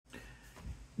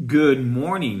Good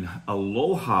morning,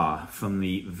 aloha from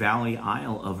the Valley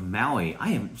Isle of Maui. I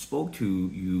haven't spoke to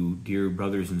you, dear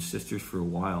brothers and sisters, for a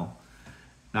while.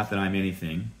 Not that I'm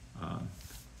anything.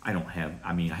 I have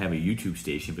a YouTube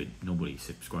station, but nobody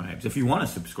subscribes. If you want to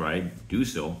subscribe, do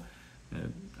so.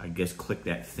 I guess click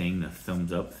that thing, the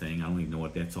thumbs up thing. I don't even know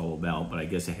what that's all about, but I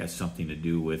guess it has something to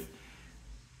do with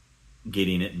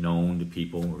getting it known to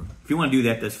people. Or if you want to do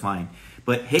that, that's fine.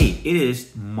 But hey, it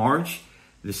is March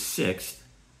the 6th.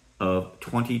 Of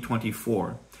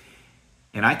 2024,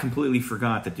 and I completely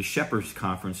forgot that the Shepherds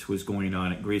Conference was going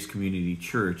on at Grace Community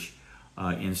Church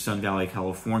in Sun Valley,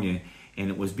 California,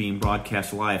 and it was being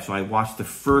broadcast live. So I watched the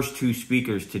first two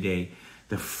speakers today.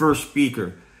 The first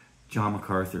speaker, John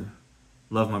MacArthur.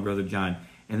 Love my brother John.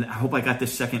 And I hope I got the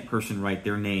second person right,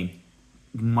 their name.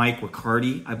 Mike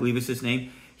Riccardi, I believe is his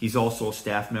name. He's also a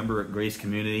staff member at Grace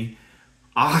Community.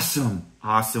 Awesome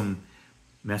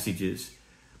messages.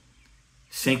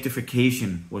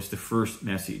 Sanctification was the first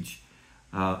message,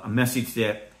 a message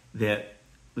that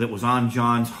was on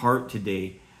John's heart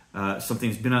today.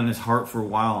 Something's been on his heart for a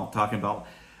while.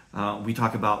 We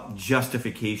talk about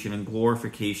justification and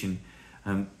glorification,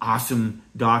 awesome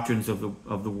doctrines of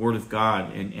the Word of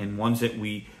God, and ones that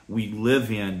we live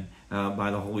in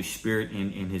by the Holy Spirit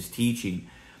in His teaching.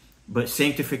 But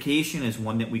sanctification is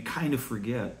one that we kind of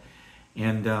forget,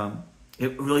 and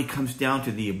it really comes down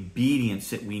to the obedience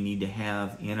that we need to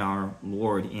have in our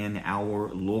Lord,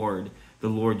 the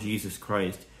Lord Jesus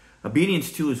Christ.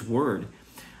 Obedience to His Word.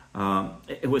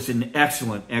 It was an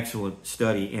excellent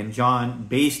study, and John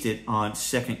based it on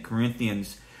 2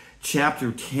 Corinthians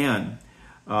chapter 10,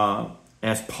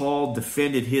 as Paul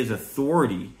defended his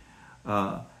authority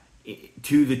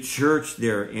to the church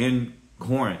there in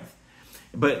Corinth.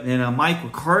 But then Mike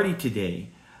Riccardi today,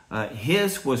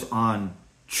 his was on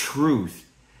truth,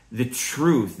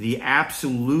 the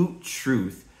absolute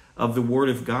truth of the Word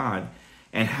of God,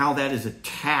 and how that is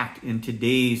attacked in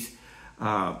today's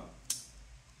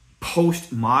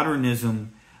postmodernism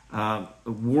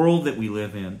world that we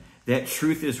live in. That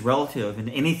truth is relative, and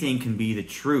anything can be the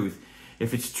truth.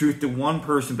 If it's truth to one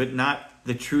person but not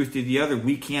the truth to the other,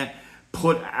 we can't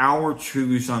put our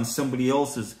truths on somebody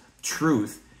else's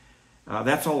truth.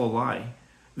 That's all a lie.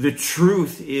 The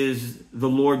truth is the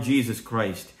Lord Jesus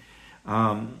Christ.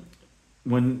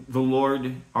 When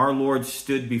our Lord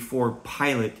stood before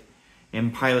Pilate,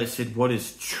 and Pilate said, "What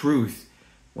is truth?"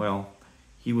 Well,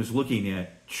 he was looking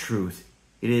at truth.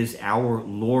 It is our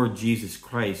Lord Jesus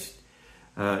Christ.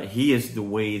 He is the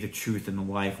way, the truth, and the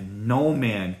life. No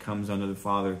man comes unto the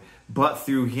Father but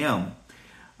through Him.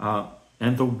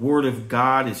 And the Word of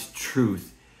God is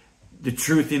truth. The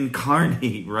truth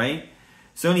incarnate, right?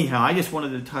 So anyhow, I just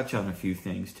wanted to touch on a few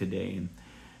things today.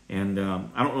 And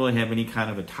I don't really have any kind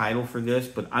of a title for this,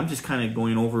 but I'm just kind of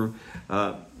going over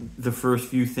the first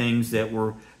few things that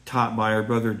were taught by our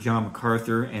brother John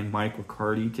MacArthur and Mike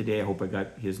Riccardi today. I hope I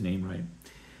got his name right.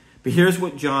 But here's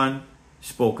what John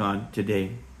spoke on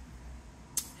today.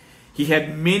 He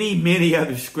had many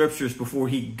other scriptures before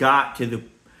he got to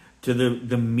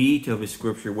the meat of his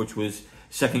scripture, which was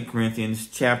 2 Corinthians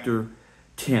chapter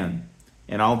 10.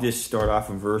 And I'll just start off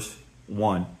in verse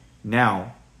 1.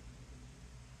 Now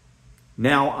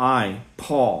I,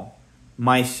 Paul,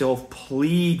 myself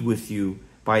plead with you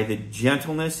by the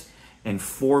gentleness and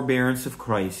forbearance of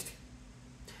Christ.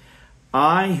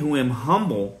 I who am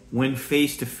humble when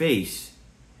face to face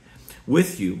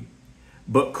with you,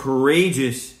 but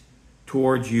courageous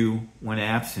towards you when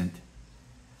absent.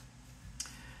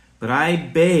 But I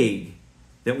beg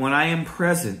that when I am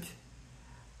present,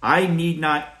 I need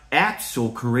not act so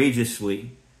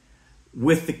courageously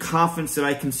with the confidence that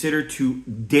I consider to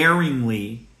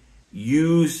daringly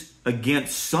use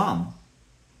against some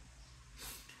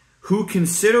who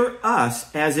consider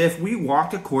us as if we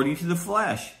walked according to the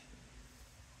flesh.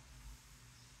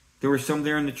 There were some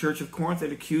there in the church of Corinth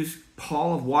that accused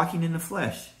Paul of walking in the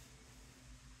flesh.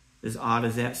 As odd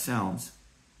as that sounds,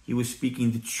 he was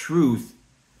speaking the truth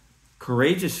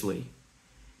courageously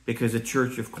because the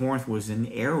church of Corinth was in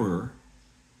error.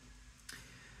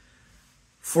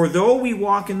 For though we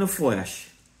walk in the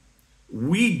flesh,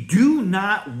 we do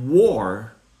not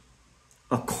war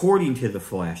according to the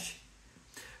flesh.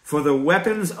 For the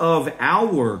weapons of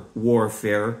our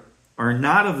warfare are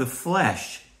not of the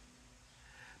flesh,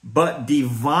 but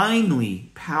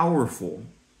divinely powerful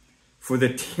for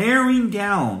the tearing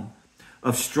down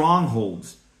of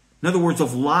strongholds. In other words,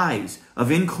 of lies, of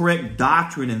incorrect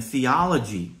doctrine and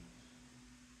theology.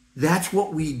 That's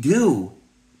what we do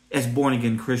as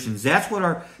born-again Christians. That's what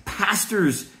our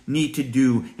pastors need to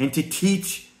do and to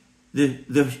teach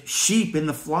the sheep in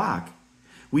the flock.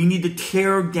 We need to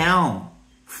tear down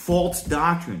false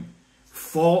doctrine,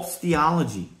 false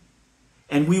theology.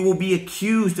 And we will be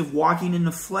accused of walking in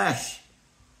the flesh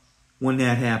when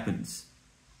that happens.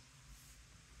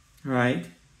 All right?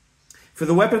 For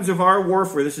the weapons of our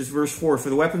warfare, this is verse 4, for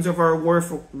the weapons of our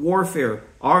warfare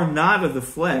are not of the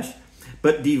flesh,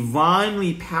 but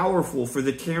divinely powerful for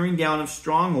the tearing down of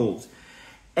strongholds,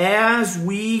 as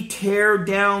we tear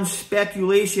down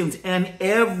speculations and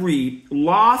every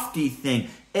lofty thing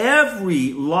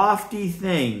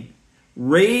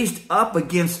raised up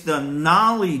against the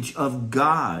knowledge of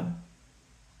God,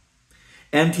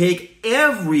 and take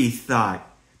every thought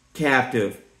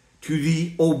captive to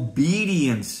the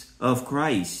obedience of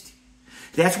Christ.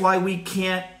 That's why we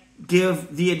can't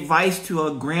give the advice to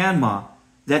a grandma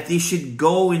that they should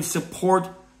go in support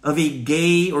of a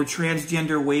gay or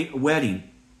transgender wedding.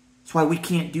 That's why we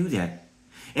can't do that.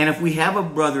 And if we have a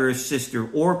brother or sister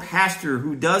or pastor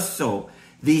who does so,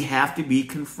 they have to be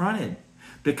confronted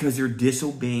because they're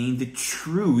disobeying the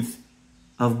truth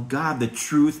of God, the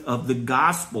truth of the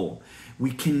gospel.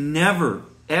 We can never,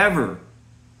 ever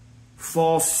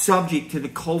fall subject to the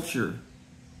culture,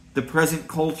 the present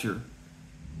culture.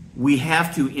 We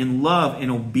have to, in love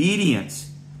and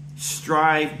obedience,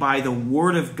 strive by the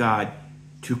Word of God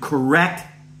to correct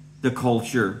the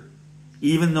culture,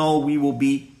 even though we will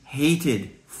be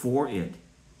hated for it.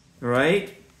 All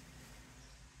right?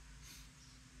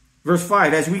 Verse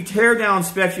 5, as we tear down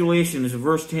speculations,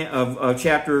 verse 10 of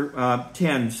chapter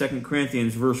 10, 2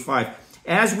 Corinthians, verse 5.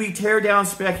 As we tear down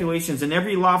speculations and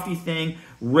every lofty thing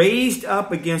raised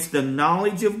up against the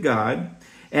knowledge of God,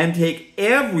 and take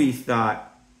every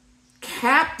thought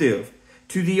captive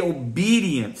to the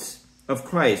obedience of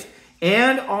Christ,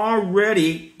 and are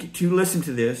ready to, listen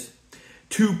to this,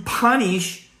 to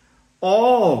punish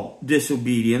all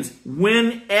disobedience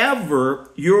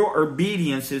whenever your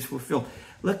obedience is fulfilled.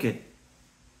 Look at,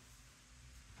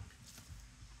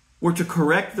 we're to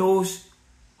correct those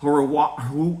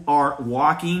who are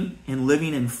walking and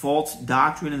living in false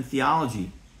doctrine and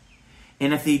theology.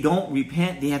 And if they don't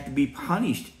repent, they have to be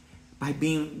punished by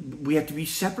we have to be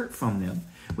separate from them.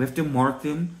 We have to mark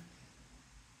them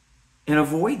and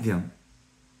avoid them.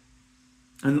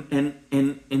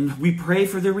 And we pray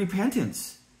for their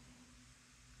repentance.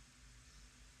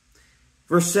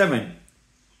 Verse 7.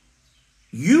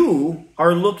 You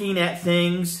are looking at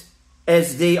things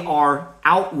as they are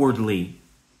outwardly.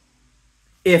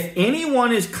 If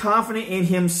anyone is confident in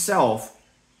himself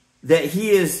that he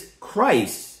is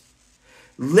Christ,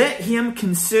 let him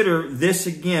consider this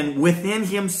again within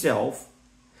himself,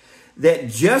 that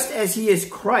just as he is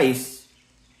Christ,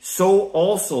 so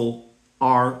also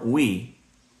are we.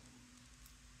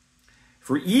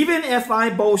 For even if I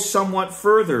boast somewhat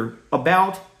further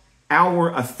about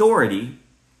our authority,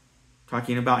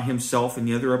 talking about himself and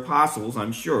the other apostles,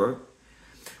 I'm sure,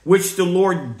 which the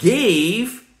Lord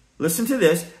gave, listen to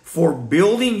this, for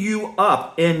building you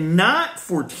up and not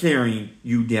for tearing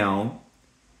you down,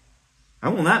 I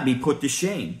will not be put to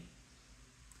shame.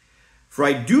 For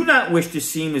I do not wish to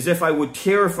seem as if I would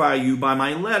terrify you by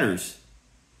my letters.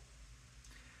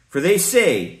 For they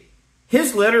say,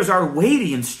 his letters are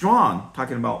weighty and strong.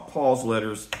 Talking about Paul's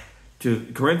letters to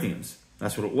Corinthians.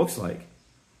 That's what it looks like.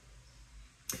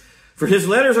 For his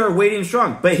letters are weighty and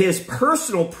strong, but his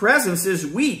personal presence is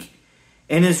weak,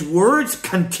 and his words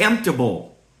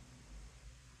contemptible.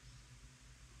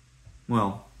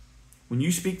 Well, when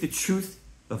you speak the truth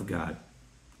of God,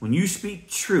 when you speak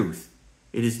truth,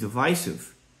 it is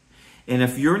divisive. And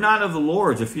if you're not of the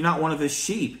Lord's, if you're not one of his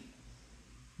sheep,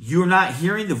 you're not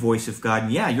hearing the voice of God.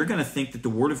 And yeah, you're going to think that the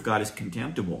word of God is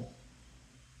contemptible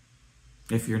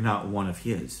if you're not one of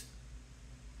his.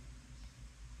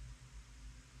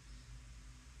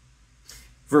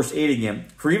 Verse 8 again.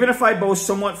 For even if I boast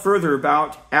somewhat further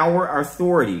about our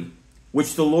authority,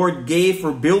 which the Lord gave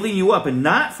for building you up and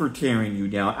not for tearing you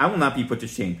down, I will not be put to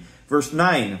shame. Verse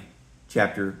 9,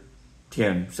 chapter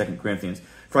 10, 2 Corinthians.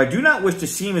 For I do not wish to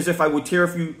seem as if I would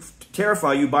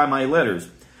terrify you by my letters.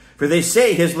 For they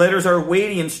say his letters are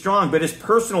weighty and strong, but his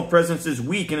personal presence is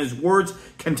weak and his words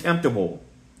contemptible.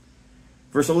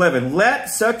 Verse 11. Let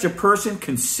such a person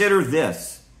consider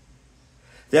this,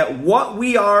 that what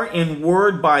we are in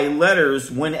word by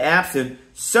letters when absent,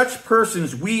 such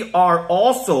persons we are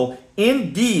also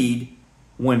in deed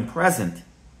when present.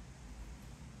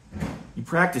 You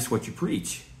practice what you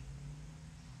preach.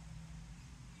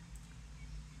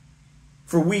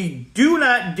 For we do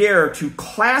not dare to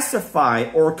classify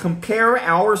or compare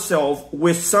ourselves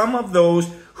with some of those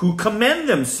who commend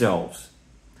themselves.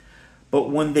 But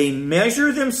when they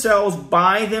measure themselves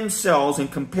by themselves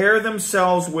and compare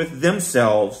themselves with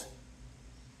themselves,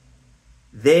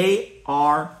 they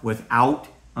are without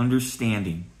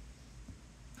understanding.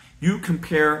 You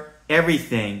compare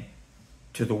everything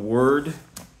to the Word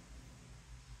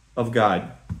of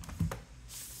God.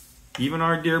 Even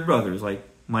our dear brothers like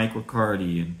Mike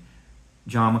Riccardi and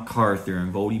John MacArthur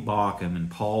and Vody Bauckham and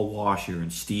Paul Washer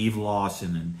and Steve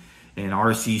Lawson and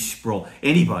R.C. Sproul.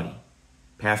 Anybody.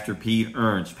 Pastor Pete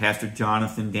Ernst, Pastor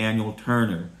Jonathan Daniel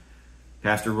Turner,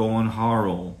 Pastor Roland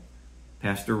Harrell,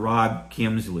 Pastor Rob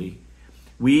Kimsley.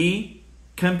 We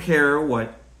compare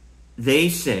what they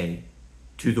say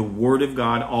to the Word of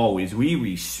God always. We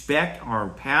respect our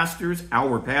pastors,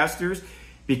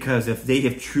 because if they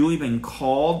have truly been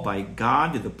called by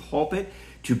God to the pulpit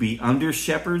to be under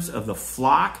shepherds of the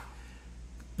flock,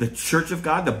 the church of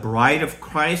God, the bride of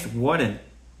Christ, what an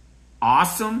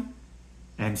awesome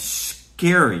and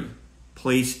scary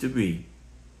place to be,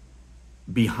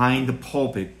 behind the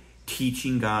pulpit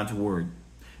teaching God's Word.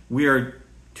 We are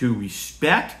to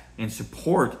respect and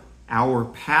support our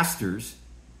pastors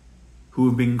who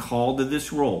have been called to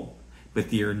this role, but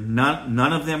they are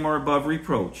none of them are above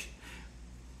reproach.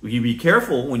 You be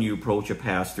careful when you approach a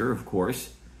pastor, of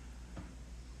course,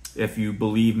 if you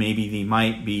believe maybe they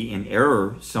might be in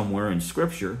error somewhere in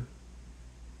Scripture.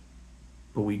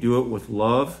 But we do it with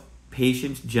love,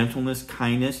 patience, gentleness,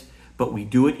 kindness, but we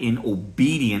do it in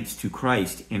obedience to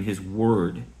Christ and His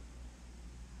Word.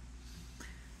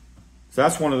 So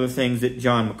that's one of the things that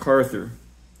John MacArthur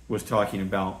was talking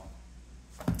about.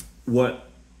 What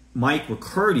Mike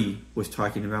Riccardi was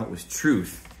talking about was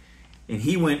truth. And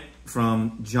he went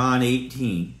from John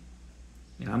 18.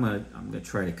 And I'm gonna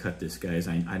try to cut this, guys.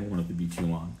 I don't want it to be too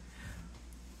long.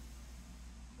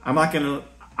 I'm not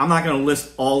gonna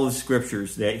list all the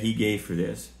scriptures that he gave for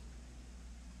this.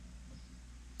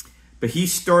 But he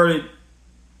started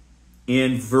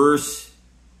in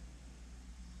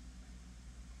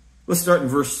let's start in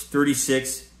verse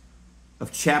 36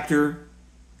 of chapter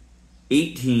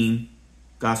 18,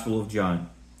 Gospel of John.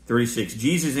 36.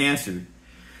 Jesus answered,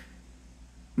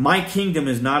 "My kingdom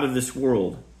is not of this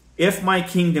world. If my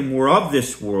kingdom were of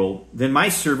this world, then my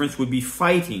servants would be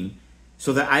fighting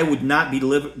so that I would not be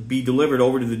delivered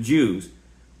over to the Jews.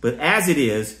 But as it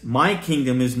is, my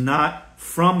kingdom is not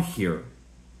from here."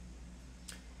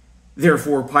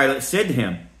 Therefore Pilate said to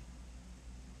him,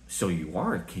 "So you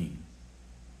are a king?"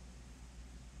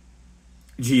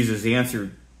 Jesus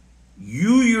answered,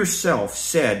 "You yourself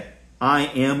said, I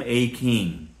am a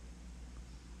king.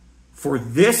 For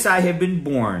this I have been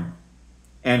born,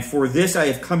 and for this I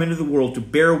have come into the world, to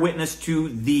bear witness to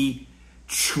the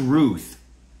truth.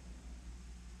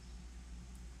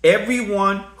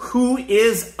 Everyone who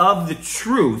is of the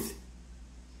truth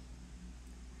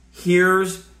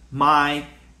hears my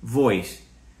voice.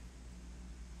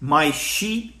 My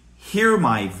sheep hear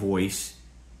my voice,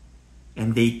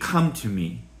 and they come to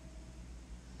me.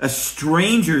 A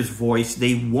stranger's voice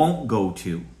they won't go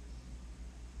to."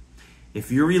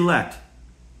 If you're elect,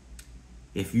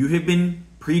 if you have been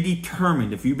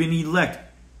predetermined, if you've been elect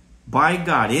by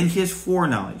God in His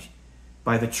foreknowledge,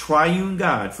 by the triune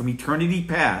God from eternity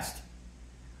past,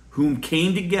 whom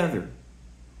came together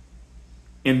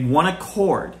in one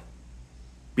accord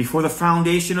before the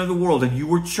foundation of the world, and you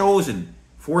were chosen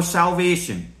for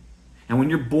salvation, and when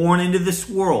you're born into this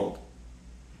world,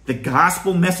 the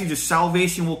gospel message of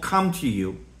salvation will come to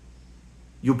you.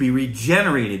 You'll be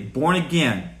regenerated, born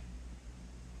again,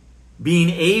 being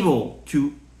able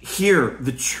to hear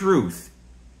the truth.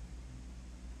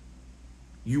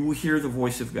 You will hear the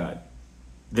voice of God,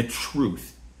 the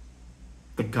truth,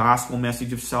 the gospel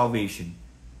message of salvation.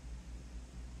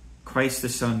 Christ the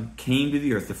Son came to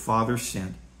the earth, the Father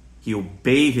sent. He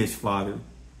obeyed His Father,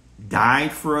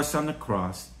 died for us on the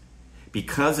cross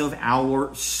because of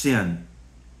our sin.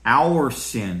 Our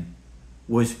sin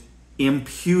was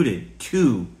imputed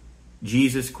to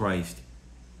Jesus Christ.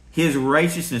 His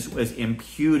righteousness was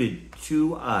imputed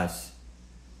to us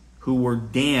who were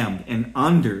damned and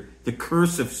under the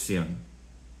curse of sin.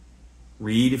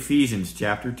 Read Ephesians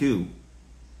chapter 2.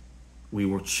 We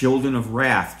were children of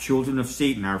wrath, children of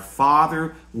Satan. Our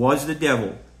father was the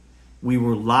devil. We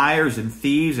were liars and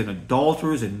thieves and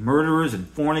adulterers and murderers and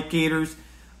fornicators,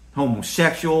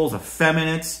 homosexuals,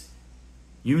 effeminates,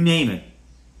 you name it.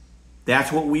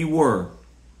 That's what we were.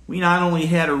 We not only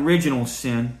had original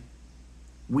sin,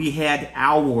 we had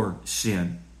our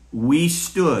sin. We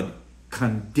stood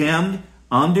condemned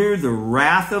under the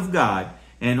wrath of God,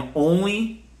 and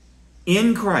only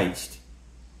in Christ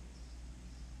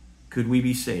could we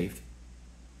be saved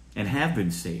and have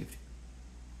been saved.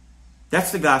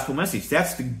 That's the gospel message.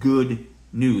 That's the good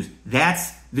news.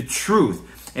 That's the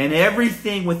truth. And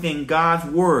everything within God's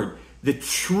Word, the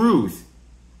truth,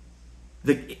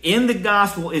 In the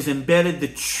gospel is embedded the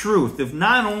truth of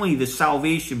not only the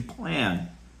salvation plan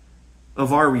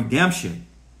of our redemption,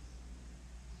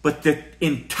 but the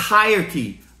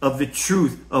entirety of the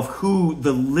truth of who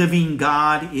the living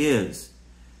God is.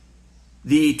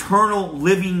 The eternal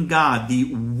living God,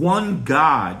 the one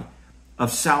God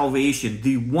of salvation,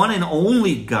 the one and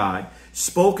only God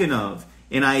spoken of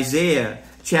in Isaiah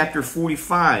chapter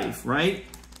 45, right?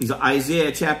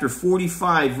 Isaiah chapter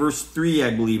 45, verse 3,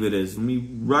 I believe it is. Let me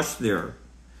rush there.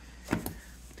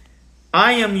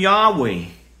 I am Yahweh,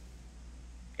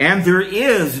 and there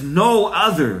is no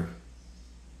other.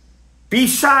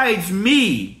 Besides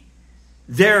me,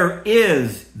 there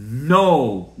is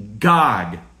no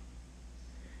God.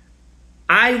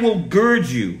 I will gird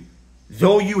you,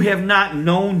 though you have not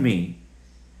known me,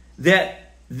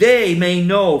 that they may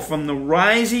know from the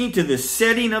rising to the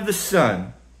setting of the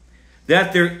sun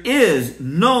that there is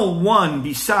no one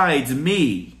besides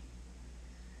me.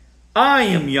 I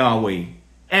am Yahweh,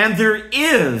 and there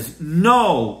is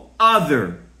no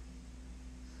other.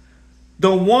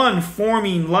 The one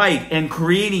forming light and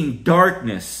creating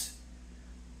darkness,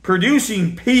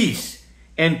 producing peace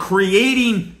and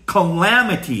creating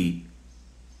calamity.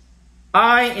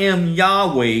 I am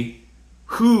Yahweh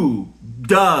who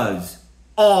does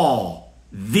all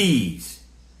these.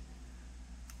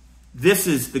 This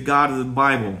is the God of the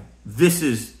Bible. This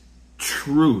is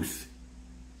truth.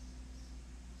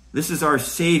 This is our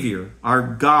Savior, our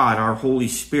God, our Holy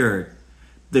Spirit,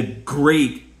 the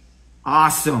great,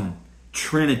 awesome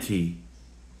Trinity,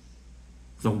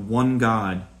 the one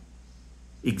God,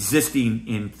 existing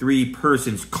in three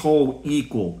persons,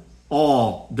 co-equal,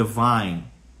 all divine.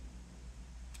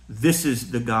 This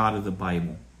is the God of the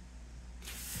Bible.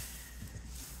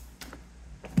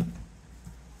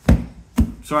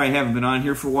 Sorry I haven't been on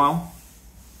here for a while.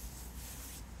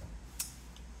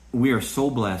 We are so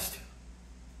blessed.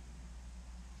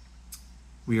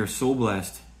 We are so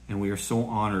blessed and we are so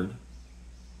honored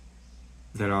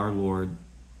that our Lord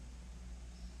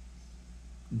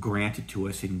granted to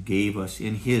us and gave us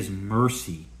in His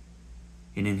mercy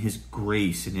and in His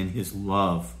grace and in His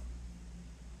love,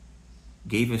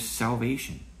 gave us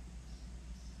salvation.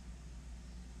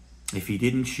 If He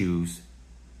didn't choose,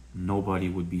 nobody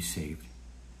would be saved.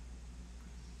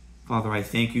 Father, I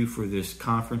thank you for this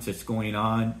conference that's going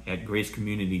on at Grace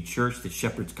Community Church, the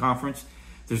Shepherd's Conference.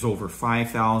 There's over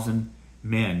 5,000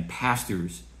 men,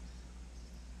 pastors,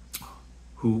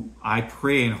 who I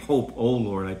pray and hope, oh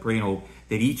Lord, I pray and hope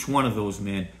that each one of those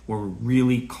men were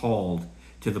really called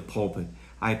to the pulpit.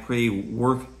 I pray,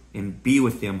 work and be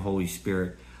with them, Holy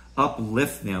Spirit.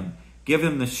 Uplift them. Give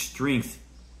them the strength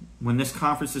when this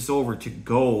conference is over to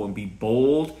go and be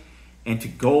bold and to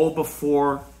go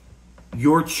before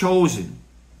your chosen,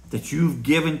 that you've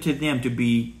given to them to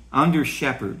be under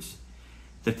shepherds,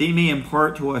 that they may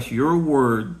impart to us your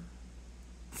word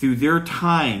through their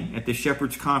time at the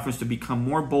Shepherd's Conference, to become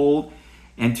more bold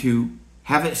and to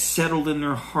have it settled in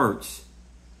their hearts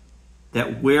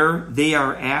that where they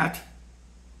are at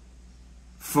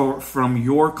from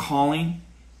your calling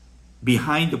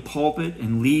behind the pulpit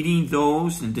and leading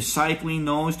those and discipling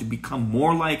those to become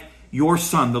more like your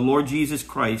Son, the Lord Jesus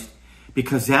Christ,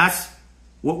 because that's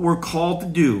what we're called to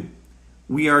do.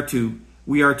 We are to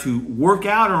work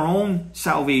out our own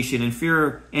salvation in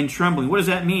fear and trembling. What does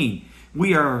that mean?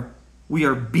 We are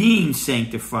being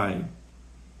sanctified.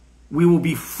 We will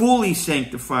be fully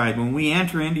sanctified when we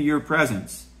enter into your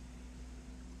presence.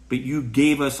 But you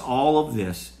gave us all of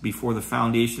this before the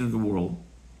foundation of the world.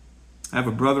 I have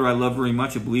a brother I love very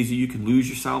much who believes that you can lose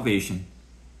your salvation.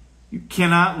 You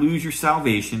cannot lose your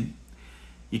salvation.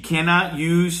 You cannot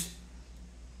use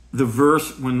the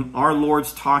verse when our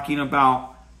Lord's talking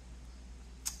about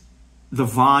the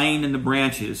vine and the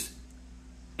branches,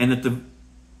 and that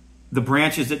the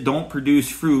branches that don't produce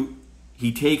fruit,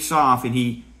 He takes off and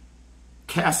He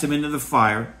casts them into the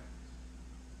fire.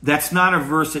 That's not a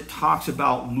verse that talks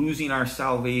about losing our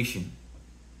salvation.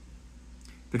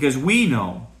 Because we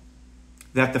know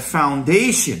that the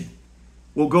foundation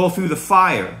will go through the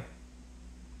fire.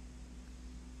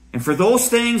 And for those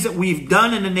things that we've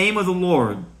done in the name of the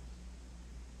Lord,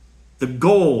 the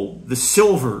gold, the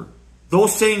silver,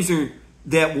 those things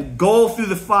that will go through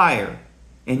the fire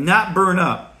and not burn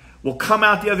up, will come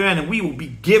out the other end, and we will be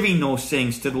giving those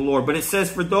things to the Lord. But it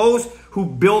says, for those who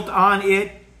built on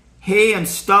it hay and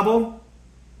stubble,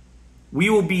 we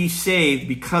will be saved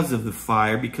because of the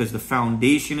fire, because the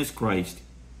foundation is Christ.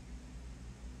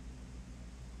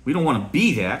 We don't want to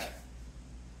be that,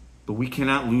 but we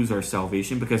cannot lose our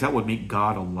salvation, because that would make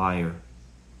God a liar.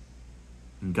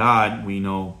 And God, we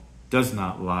know, does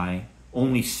not lie.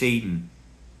 Only Satan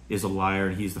is a liar,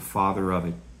 and he's the father of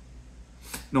it.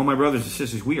 No, my brothers and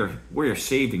sisters, we are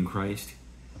saved in Christ,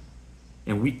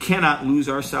 and we cannot lose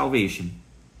our salvation.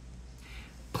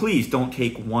 Please don't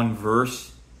take one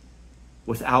verse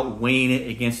without weighing it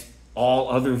against all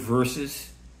other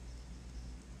verses.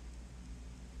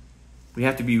 We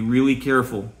have to be really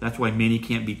careful. That's why many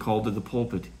can't be called to the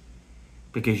pulpit,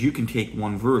 because you can take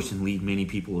one verse and lead many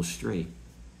people astray.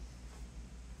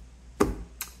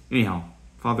 Anyhow,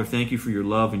 Father, thank you for your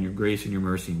love and your grace and your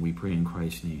mercy, and we pray in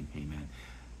Christ's name. Amen.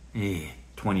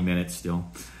 20 minutes still.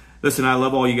 Listen, I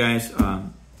love all you guys.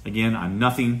 Again, I'm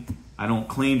nothing. I don't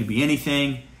claim to be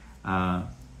anything.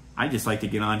 I just like to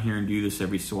get on here and do this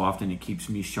every so often. It keeps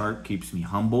me sharp, keeps me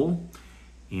humble,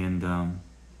 and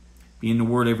be in the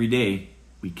Word every day.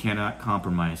 We cannot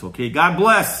compromise. Okay, God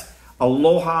bless.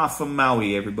 Aloha from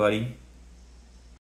Maui, everybody.